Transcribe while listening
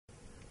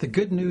The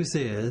good news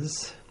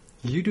is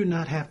you do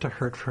not have to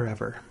hurt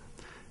forever.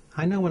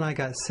 I know when I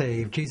got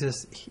saved,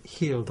 Jesus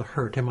healed the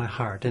hurt in my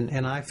heart,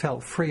 and I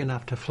felt free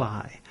enough to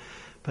fly.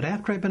 But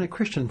after I'd been a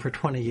Christian for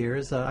 20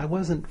 years, I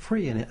wasn't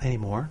free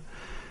anymore.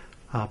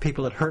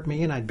 People had hurt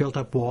me, and I'd built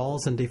up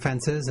walls and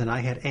defenses, and I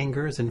had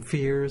angers and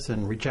fears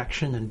and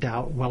rejection and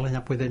doubt welling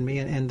up within me,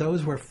 and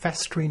those were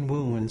festering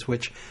wounds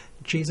which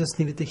Jesus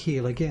needed to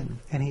heal again,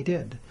 and he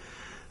did.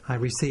 I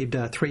received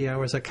 3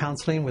 hours of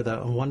counseling with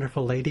a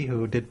wonderful lady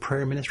who did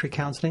prayer ministry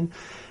counseling,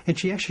 and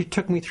she actually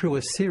took me through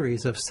a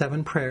series of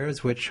 7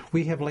 prayers which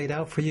we have laid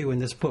out for you in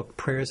this book,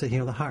 Prayers That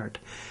Heal the Heart.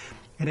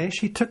 And as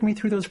she took me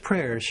through those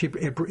prayers,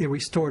 it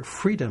restored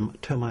freedom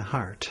to my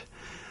heart.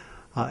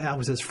 I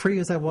was as free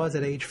as I was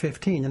at age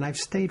 15, and I've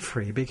stayed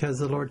free because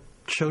the Lord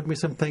showed me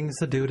some things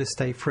to do to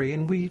stay free,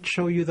 and we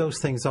show you those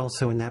things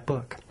also in that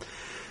book.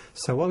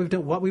 So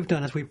what we've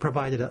done is we've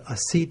provided a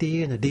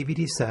CD and a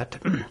DVD set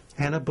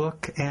and a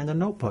book and a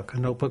notebook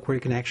where you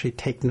can actually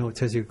take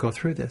notes as you go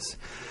through this.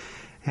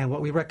 And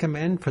what we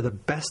recommend for the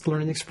best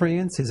learning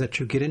experience is that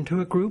you get into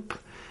a group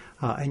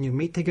and you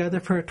meet together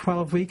for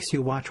 12 weeks.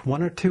 You watch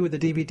 1 or 2 of the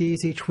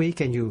DVDs each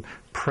week, and you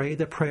pray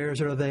the prayers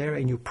that are there,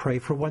 and you pray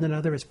for one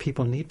another as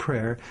people need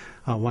prayer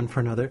one for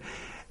another,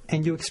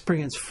 and you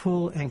experience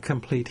full and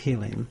complete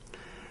healing.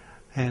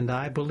 And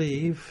I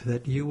believe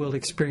that you will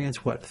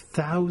experience what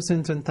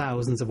thousands and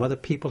thousands of other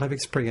people have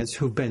experienced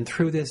who've been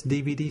through this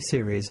DVD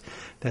series,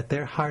 that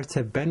their hearts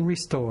have been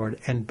restored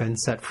and been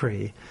set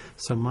free.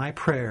 So my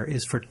prayer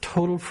is for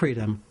total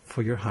freedom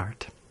for your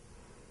heart.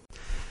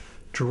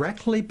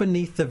 Directly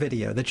beneath the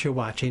video that you're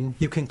watching,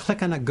 you can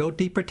click on a Go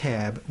Deeper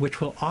tab,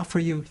 which will offer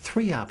you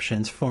 3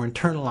 options for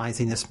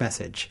internalizing this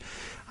message.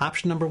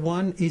 Option number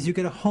 1 is you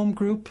get a home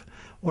group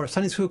or a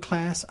Sunday school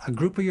class, a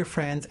group of your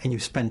friends, and you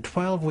spend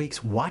 12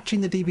 weeks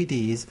watching the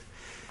DVDs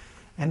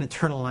and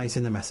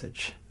internalizing the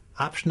message.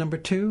 Option number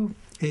 2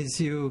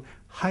 is you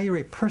hire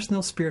a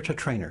personal spiritual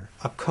trainer,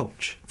 a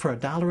coach, for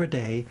 $1 a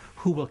day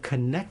who will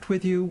connect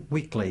with you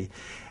weekly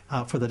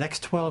for the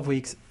next 12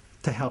 weeks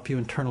to help you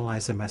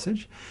internalize the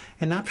message.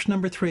 And option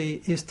number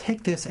 3 is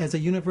take this as a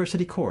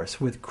university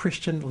course with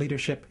Christian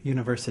Leadership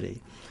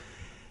University.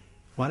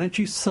 Why don't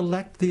you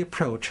select the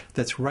approach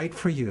that's right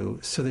for you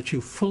so that you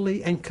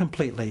fully and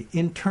completely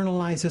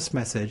internalize this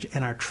message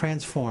and are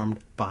transformed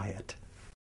by it?